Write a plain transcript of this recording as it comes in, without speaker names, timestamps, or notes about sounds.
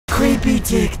Creepy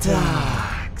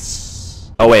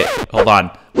TikToks. Oh wait, hold on.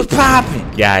 What's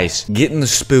poppin'? Guys, get in the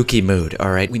spooky mood,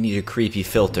 alright? We need a creepy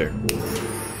filter.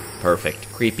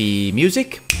 Perfect. Creepy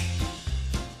music?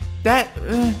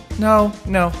 No.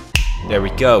 There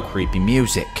we go, creepy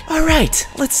music. Alright,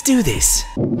 let's do this.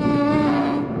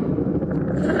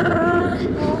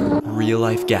 Real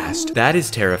life ghast. That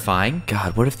is terrifying.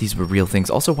 God, what if these were real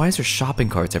things? Also, why is there shopping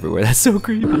carts everywhere? That's so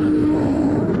creepy.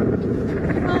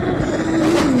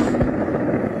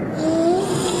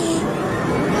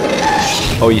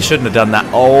 Oh, you shouldn't have done that.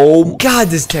 Oh, God,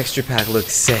 this texture pack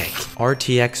looks sick.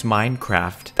 RTX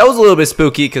Minecraft. That was a little bit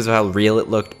spooky because of how real it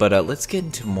looked, but let's get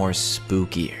into more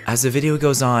spookier. As the video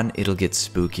goes on, it'll get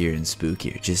spookier and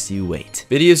spookier. Just you wait.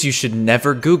 Videos you should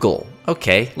never Google.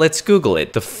 Okay, let's Google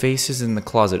it. The faces in the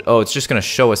closet. Oh, it's just gonna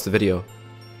show us the video.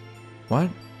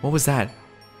 What? What was that?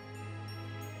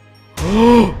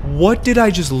 What did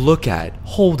I just look at?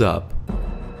 Hold up.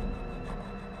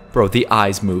 Bro, the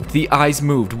eyes moved. The eyes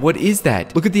moved. What is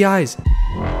that? Look at the eyes.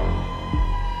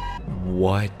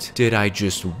 What did I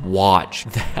just watch?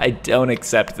 I don't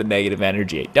accept the negative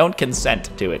energy. I don't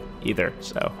consent to it either,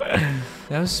 so.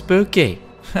 That was spooky.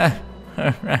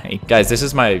 Alright. Guys, this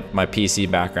is my PC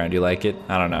background. Do you like it?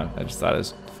 I don't know. I just thought it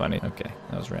was funny. Okay,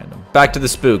 that was random. Back to the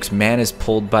spooks. Man is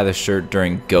pulled by the shirt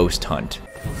during ghost hunt.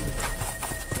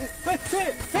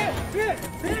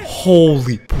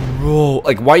 Holy bro.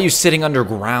 Like, why are you sitting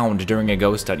underground during a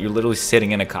ghost hunt? You're literally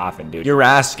sitting in a coffin, dude. You're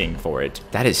asking for it.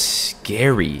 That is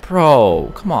scary.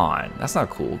 Bro, come on. That's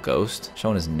not cool, Ghost.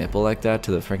 Showing his nipple like that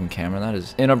to the freaking camera. That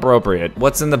is inappropriate.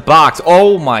 What's in the box?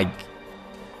 Oh my.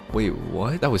 Wait,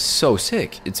 what? That was so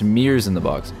sick. It's mirrors in the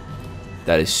box.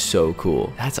 That is so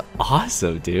cool. That's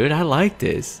awesome, dude. I like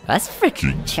this. That's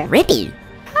freaking trippy.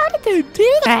 How did they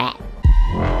do that?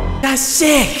 That's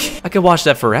sick! I could watch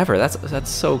that forever. That's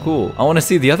so cool. I want to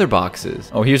see the other boxes.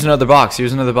 Oh, here's another box.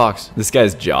 Here's another box. This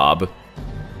guy's job.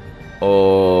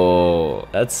 Oh,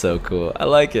 that's so cool. I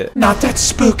like it. Not that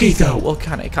spooky though. Well,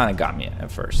 it kind of got me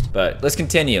at first. But let's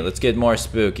continue. Let's get more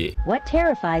spooky. What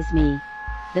terrifies me?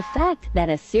 The fact that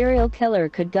a serial killer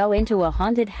could go into a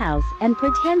haunted house and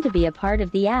pretend to be a part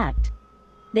of the act.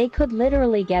 They could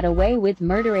literally get away with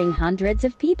murdering hundreds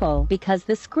of people because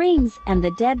the screams and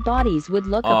the dead bodies would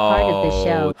look a part of the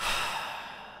show.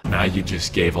 Now you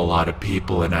just gave a lot of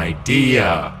people an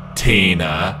idea,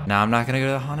 Tina. Now I'm not gonna go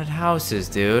to the haunted houses,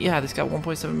 dude. Yeah, this got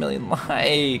 1.7 million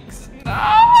likes.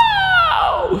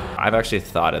 No! I've actually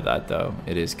thought of that though.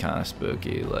 It is kind of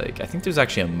spooky. Like, I think there's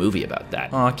actually a movie about that.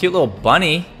 Oh, cute little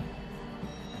bunny.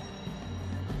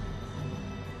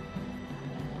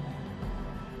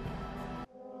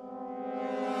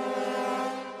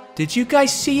 Did you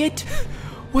guys see it?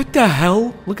 What the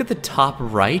hell? Look at the top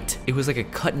right. It was like a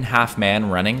cut in half man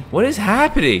running. What is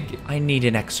happening? I need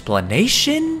an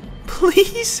explanation,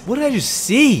 please. What did I just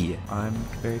see? I'm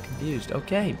very confused.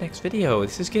 Okay, next video.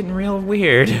 This is getting real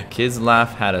weird. Kids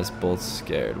laugh had us both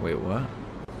scared. Wait, what?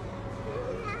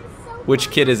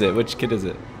 Which kid is it? Which kid is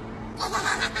it?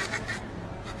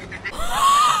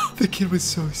 The kid was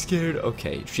so scared.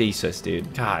 Okay, Jesus,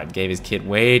 dude. God, gave his kid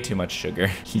way too much sugar.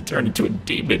 He turned into a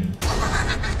demon.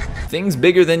 Things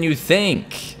bigger than you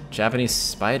think. Japanese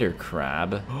spider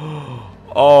crab.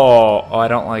 Oh, I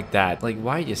don't like that. Like,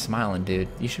 why are you smiling, dude?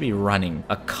 You should be running.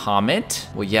 A comet?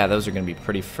 Well, yeah, those are gonna be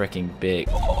pretty freaking big.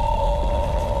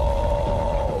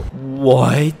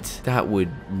 What? That would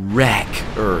wreck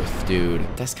Earth, dude.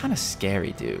 That's kind of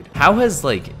scary, dude. How has,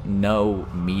 like, no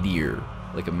meteor,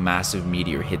 like a massive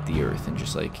meteor, hit the Earth and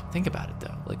just, like, think about it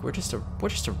though. Like, we're just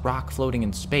a rock floating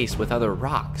in space with other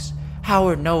rocks. How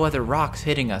are no other rocks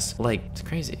hitting us? Like, it's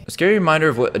crazy. A scary reminder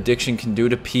of what addiction can do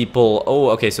to people. Oh,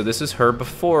 okay, so this is her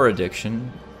before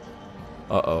addiction.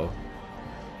 Uh-oh.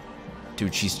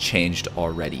 Dude, she's changed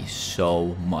already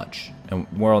so much. And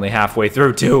we're only halfway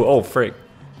through too. Oh, frick.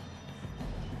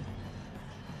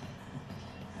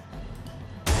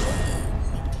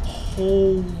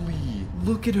 Holy,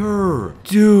 look at her.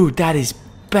 Dude, that is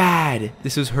bad.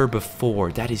 This was her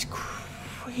before. That is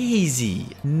crazy.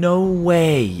 No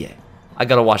way. I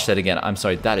gotta watch that again. I'm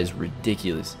sorry, that is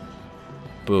ridiculous.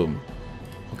 Boom.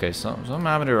 Okay, something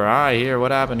happened to her eye here. What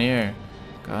happened here?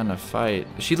 Got in a fight.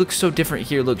 She looks so different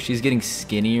here. Look, she's getting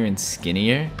skinnier and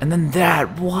skinnier. And then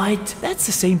that, what? That's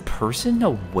the same person?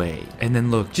 No way. And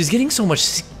then look, she's getting so much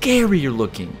scarier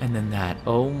looking. And then that,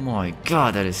 oh my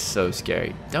God, that is so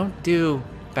scary. Don't do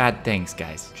bad things,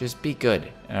 guys. Just be good,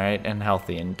 all right, and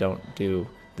healthy, and don't do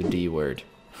the D word.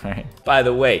 Alright. By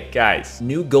the way, guys,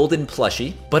 new golden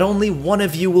plushie, but only one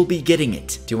of you will be getting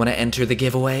it. Do you want to enter the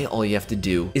giveaway? All you have to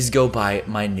do is go buy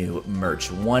my new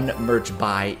merch. One merch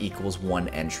buy equals one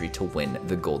entry to win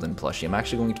the golden plushie. I'm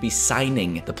actually going to be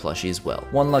signing the plushie as well.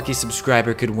 One lucky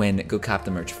subscriber could win. Go cop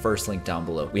the merch. First link down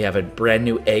below. We have a brand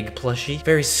new egg plushie.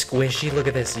 Very squishy. Look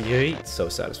at this. It's so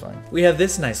satisfying. We have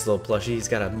this nice little plushie. He's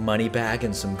got a money bag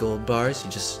and some gold bars. You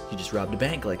just robbed a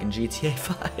bank like in GTA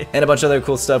 5. And a bunch of other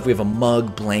cool stuff. We have a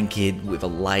mug, blanket, we have a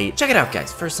light. Check it out,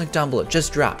 guys. First link down below.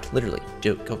 Just dropped. Literally.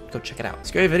 Go check it out.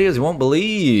 Scary videos you won't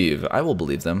believe. I will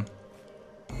believe them.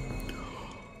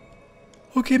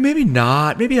 Okay, maybe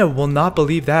not. Maybe I will not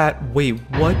believe that. Wait,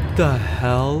 what the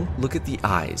hell? Look at the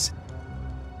eyes.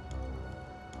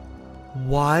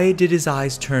 Why did his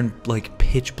eyes turn like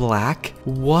pitch black?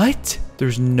 What?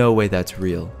 There's no way that's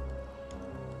real.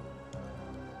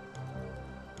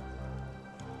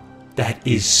 That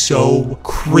is so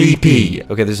creepy.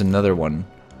 Okay, there's another one.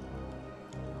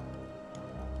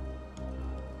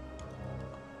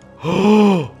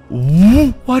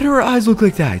 Why do her eyes look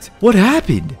like that? What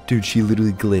happened? Dude, she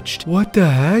literally glitched. What the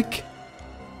heck?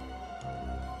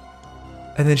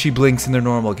 And then she blinks and they're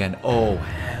normal again. Oh,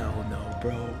 hell no,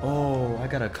 bro. Oh, I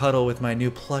gotta cuddle with my new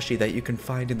plushie that you can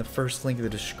find in the first link in the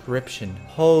description.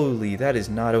 Holy, that is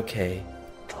not okay.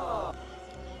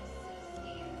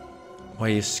 Why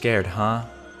are you scared, huh?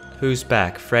 Who's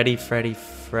back? Freddy.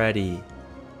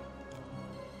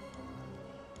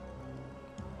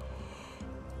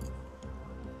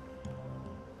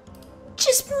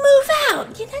 Just move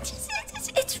out. You know,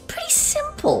 it's pretty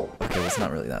simple. Okay, well, it's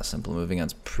not really that simple. Moving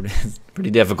out's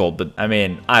pretty difficult, but I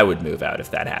mean, I would move out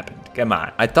if that happened. Come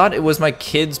on. I thought it was my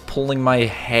kids pulling my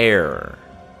hair.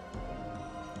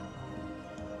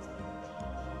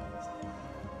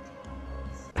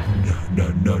 No.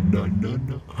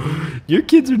 Your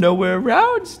kids are nowhere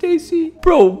around, Stacy.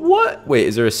 Bro, what? Wait,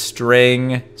 is there a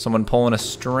string? Someone pulling a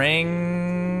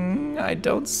string? I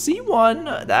don't see one.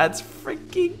 That's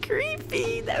freaking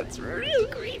creepy. That's real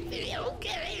creepy.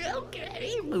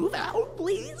 Okay. Move out,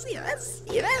 please. Yes.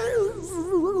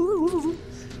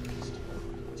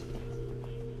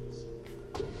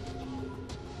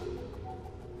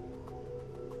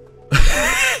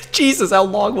 Jesus, how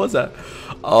long was that?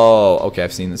 Oh, okay,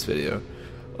 I've seen this video.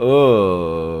 Oh,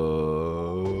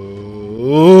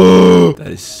 that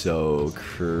is so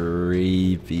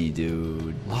creepy,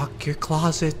 dude. Lock your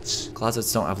closets.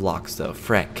 Closets don't have locks, though.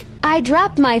 Frick. I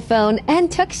dropped my phone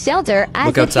and took shelter as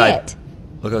Look it outside. hit.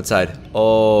 Look outside.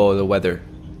 Oh, the weather.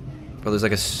 Bro, there's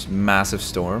like a massive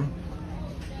storm.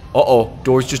 Uh-oh,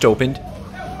 doors just opened.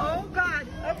 Oh God,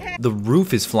 okay. The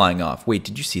roof is flying off. Wait,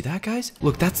 did you see that, guys?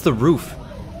 Look, that's the roof.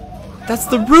 That's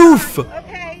the roof!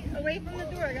 Okay, away from the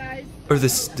door, guys. Or the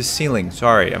ceiling.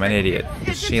 Sorry, I'm an idiot.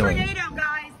 The It's ceiling. a tornado,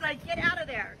 guys. Like, get out of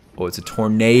there. Oh, it's a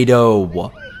tornado.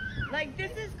 Like,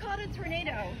 this is called a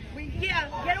tornado. Yeah,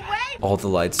 get away. All the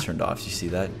lights turned off. You see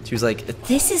that? She was like,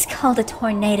 This is called a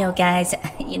tornado, guys.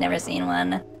 You never seen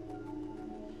one.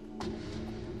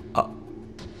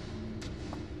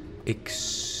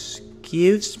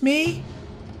 excuse me?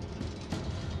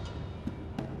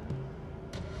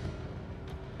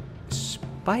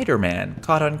 Spider-Man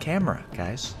caught on camera,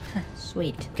 guys.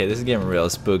 Sweet. Okay, this is getting real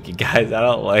spooky, guys. I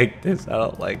don't like this. I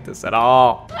don't like this at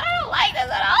all. I don't like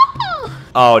this at all.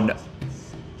 Oh, no.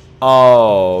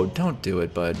 Oh, don't do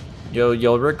it, bud.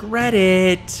 You'll regret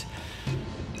it.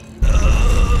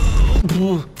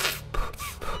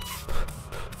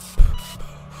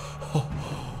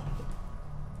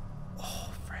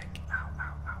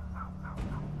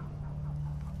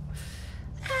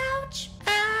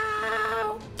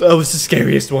 That was the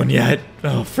scariest one yet.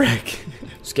 Oh, frick.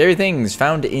 Scary things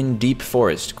found in deep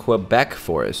forest, Quebec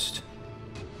forest.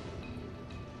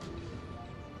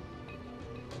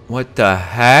 What the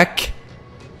heck?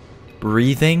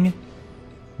 Breathing?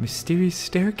 Mysterious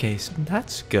staircase.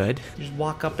 That's good. Just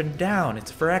walk up and down. It's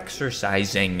for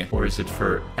exercising. Or is it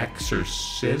for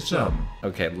exorcism?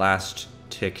 Okay, last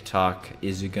TikTok.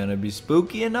 Is it gonna be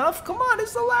spooky enough? Come on,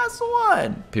 it's the last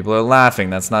one. People are laughing.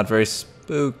 That's not very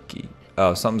spooky.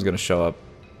 Oh, something's gonna show up.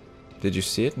 Did you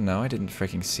see it? No, I didn't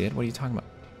freaking see it. What are you talking about?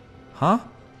 Huh?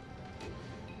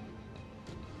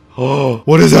 Oh,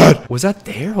 what is that? Was that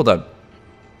there? Hold on.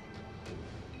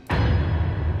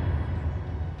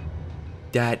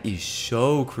 That is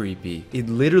so creepy. It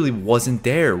literally wasn't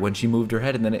there when she moved her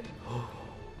head and then it...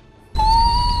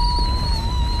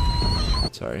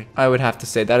 Sorry. I would have to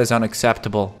say that is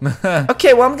unacceptable.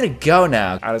 Okay, well, I'm gonna go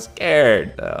now. I was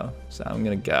scared, though. So I'm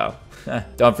gonna go.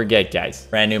 Don't forget, guys,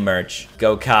 brand new merch.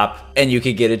 Go cop, and you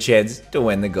can get a chance to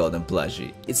win the golden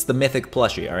plushie. It's the mythic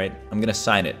plushie, all right? I'm gonna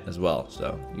sign it as well,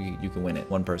 so you can win it.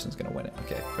 One person's gonna win it.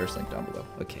 Okay, first link down below.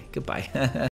 Okay, goodbye.